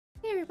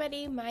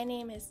everybody, my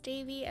name is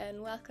Dévi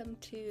and welcome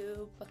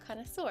to Book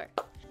Connoisseur.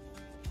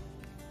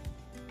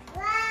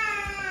 Wow!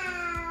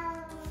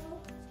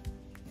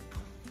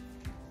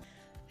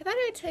 I thought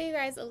I would tell you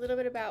guys a little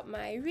bit about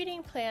my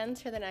reading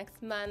plans for the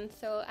next month.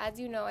 So as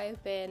you know,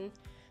 I've been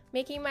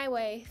making my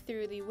way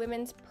through the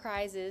women's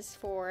prizes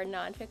for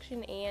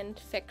nonfiction and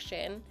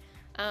fiction.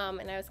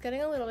 And I was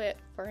getting a little bit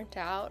burnt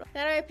out.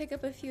 Then I pick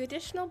up a few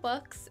additional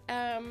books,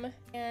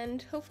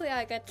 and hopefully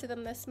I'll get to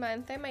them this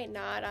month. I might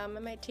not,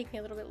 it might take me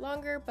a little bit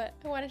longer, but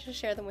I wanted to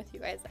share them with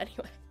you guys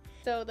anyway.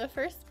 So the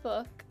first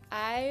book,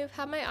 I've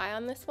had my eye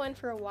on this one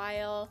for a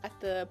while at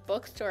the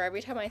bookstore.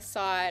 Every time I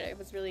saw it, I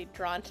was really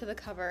drawn to the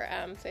cover,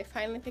 so I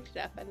finally picked it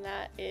up, and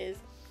that is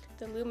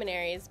The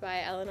Luminaries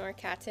by Eleanor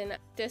Catton.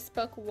 This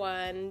book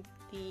won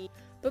the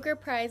Booker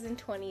Prize in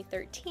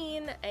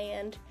 2013,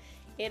 and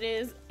it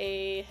is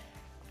a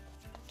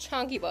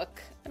chunky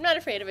book. I'm not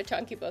afraid of a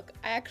chunky book.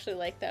 I actually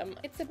like them.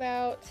 It's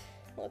about,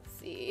 let's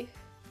see,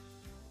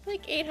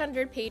 like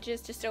 800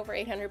 pages, just over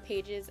 800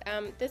 pages.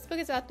 This book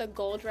is about the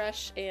gold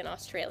rush in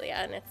Australia,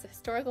 and it's a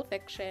historical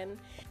fiction.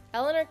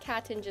 Eleanor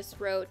Catton just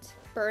wrote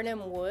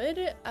Birnam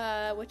Wood,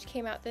 which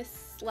came out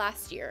this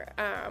last year.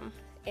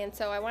 And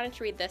so I wanted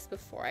to read this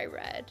before I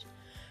read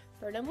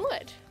Birnam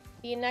Wood.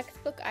 The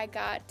next book I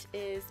got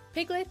is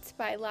Piglet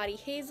by Lottie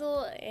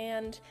Hazel,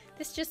 and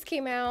this just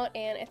came out,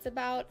 and it's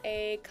about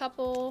a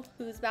couple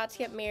who's about to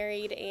get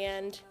married,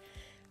 and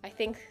I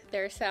think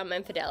there's some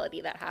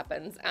infidelity that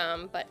happens,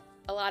 but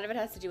a lot of it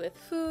has to do with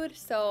food,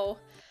 so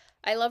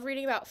I love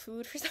reading about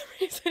food for some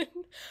reason.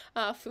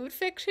 Food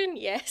fiction,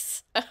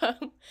 yes.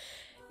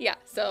 Yeah,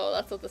 so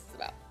that's what this is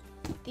about.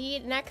 The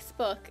next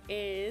book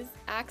is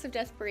Acts of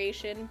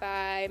Desperation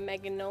by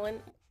Megan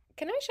Nolan.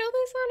 Can I show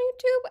this on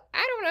YouTube?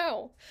 I don't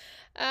know.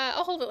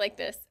 I'll hold it like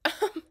this.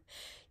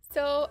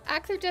 So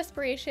Acts of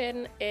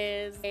Desperation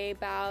is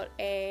about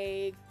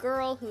a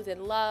girl who's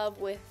in love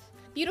with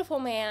a beautiful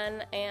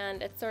man,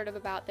 and it's sort of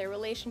about their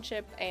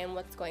relationship and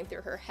what's going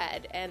through her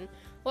head. And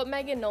what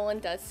Megan Nolan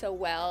does so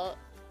well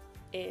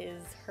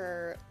is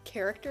her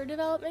character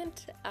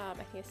development. I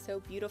think it's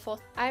so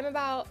beautiful. I'm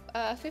about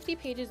 50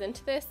 pages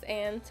into this,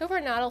 and so far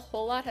not a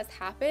whole lot has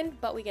happened,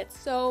 but we get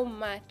so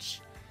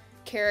much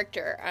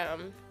character.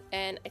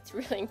 And it's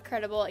really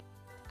incredible.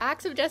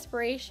 Acts of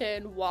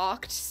Desperation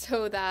walked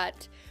so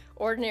that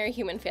ordinary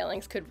human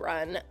failings could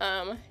run.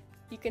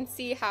 You can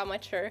see how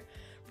much her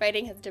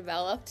writing has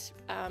developed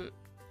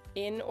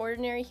in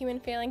Ordinary Human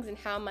Failings, and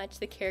how much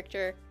the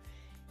character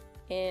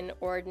in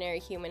Ordinary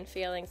Human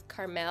Failings,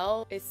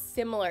 Carmel, is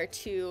similar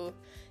to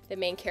the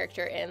main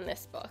character in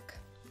this book.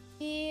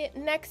 The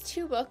next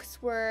two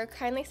books were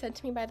kindly sent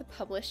to me by the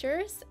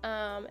publishers,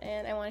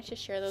 and I wanted to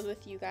share those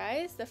with you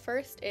guys. The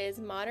first is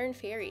Modern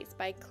Fairies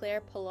by Claire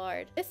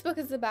Pollard. This book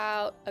is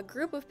about a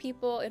group of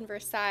people in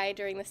Versailles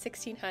during the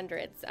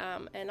 1600s,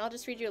 and I'll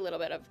just read you a little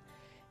bit of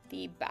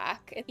the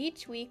back.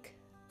 Each week,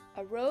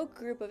 a rogue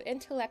group of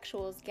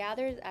intellectuals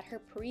gathers at her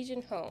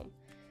Parisian home,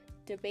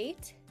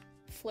 debate,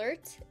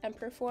 flirt, and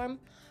perform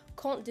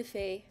contes de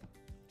fées,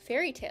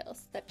 fairy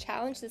tales that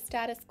challenge the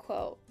status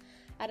quo,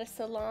 at a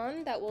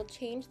salon that will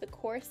change the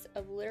course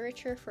of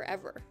literature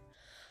forever.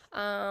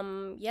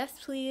 Yes,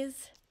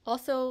 please.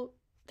 Also,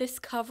 this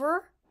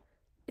cover,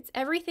 it's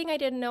everything I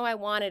didn't know I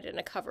wanted in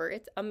a cover.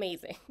 It's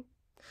amazing.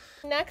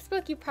 Next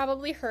book you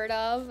probably heard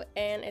of,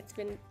 and it's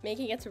been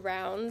making its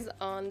rounds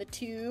on the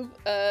tube,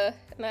 and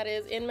that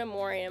is In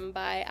Memoriam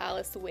by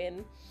Alice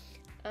Wynne.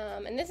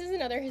 And this is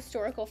another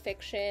historical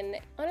fiction.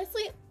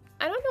 Honestly,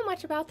 I don't know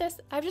much about this.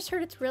 I've just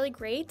heard it's really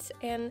great,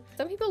 and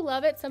some people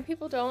love it, some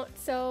people don't,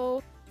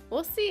 so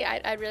we'll see.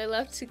 I'd really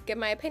love to give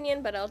my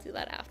opinion, but I'll do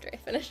that after I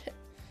finish it.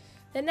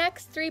 The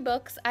next three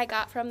books I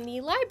got from the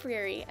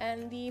library,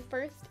 and the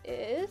first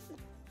is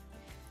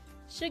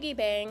Shuggie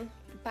Bang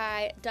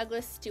by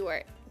Douglas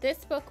Stewart.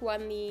 This book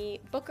won the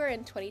Booker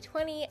in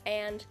 2020,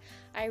 and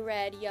I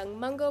read Young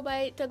Mungo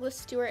by Douglas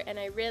Stewart, and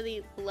I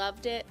really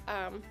loved it.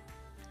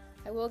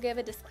 I will give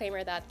a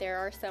disclaimer that there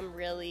are some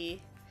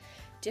really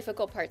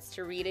difficult parts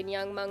to read in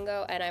Young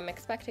Mungo, and I'm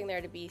expecting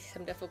there to be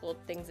some difficult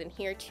things in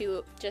here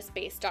too, just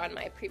based on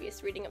my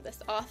previous reading of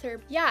this author.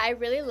 Yeah, I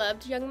really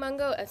loved Young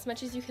Mungo. As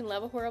much as you can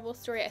love a horrible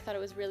story, I thought it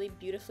was really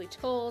beautifully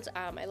told.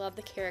 I love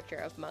the character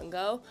of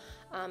Mungo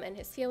and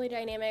his family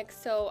dynamics,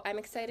 so I'm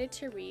excited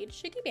to read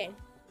Shuggie Bang.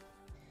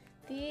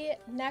 The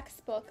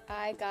next book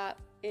I got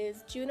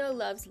is Juno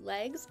Loves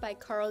Legs by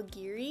Karl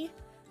Geary.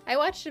 I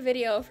watched a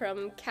video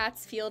from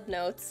Kat's Field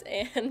Notes,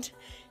 and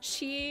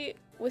she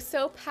was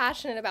so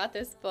passionate about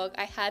this book,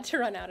 I had to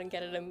run out and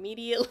get it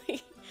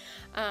immediately.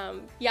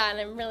 Yeah, and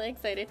I'm really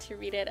excited to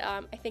read it.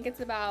 I think it's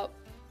about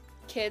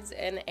kids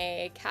in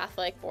a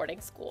Catholic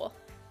boarding school.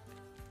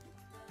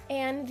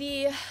 And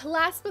the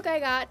last book I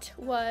got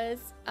was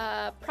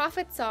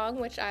Prophet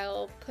Song, which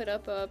I'll put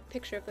up a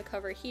picture of the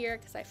cover here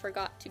because I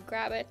forgot to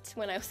grab it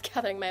when I was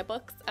gathering my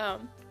books,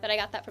 but I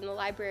got that from the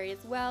library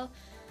as well.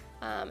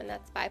 And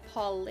that's by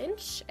Paul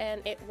Lynch,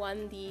 and it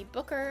won the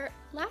Booker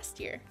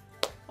last year.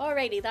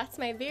 Alrighty, that's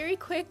my very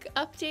quick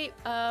update.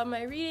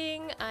 My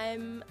reading,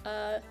 I'm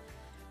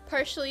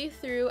partially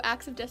through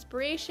Acts of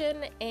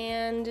Desperation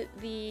and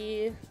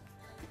the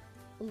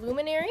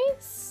Luminaries,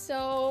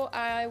 so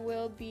I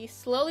will be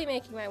slowly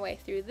making my way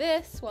through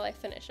this while I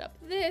finish up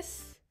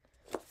this.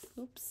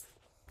 Oops.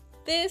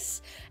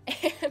 This,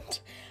 and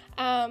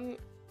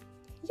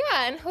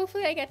yeah, and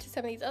hopefully I get to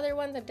some of these other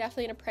ones. I'm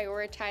definitely going to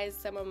prioritize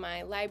some of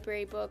my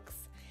library books,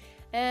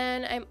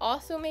 and I'm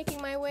also making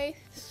my way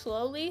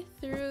slowly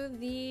through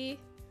the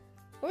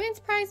Women's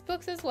Prize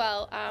books as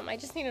well. I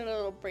just needed a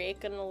little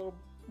break and a little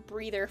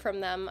breather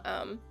from them.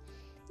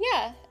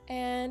 Yeah,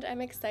 and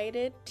I'm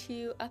excited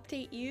to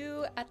update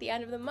you at the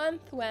end of the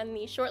month when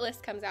the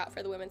shortlist comes out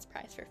for the Women's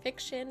Prize for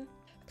Fiction.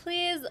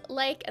 Please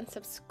like and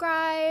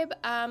subscribe.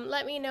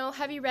 Let me know,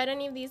 have you read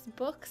any of these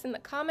books in the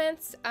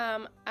comments?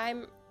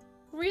 I'm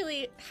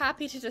really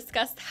happy to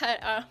discuss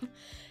that,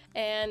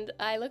 and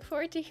I look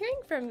forward to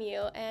hearing from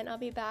you, and I'll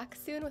be back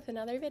soon with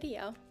another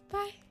video.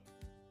 Bye!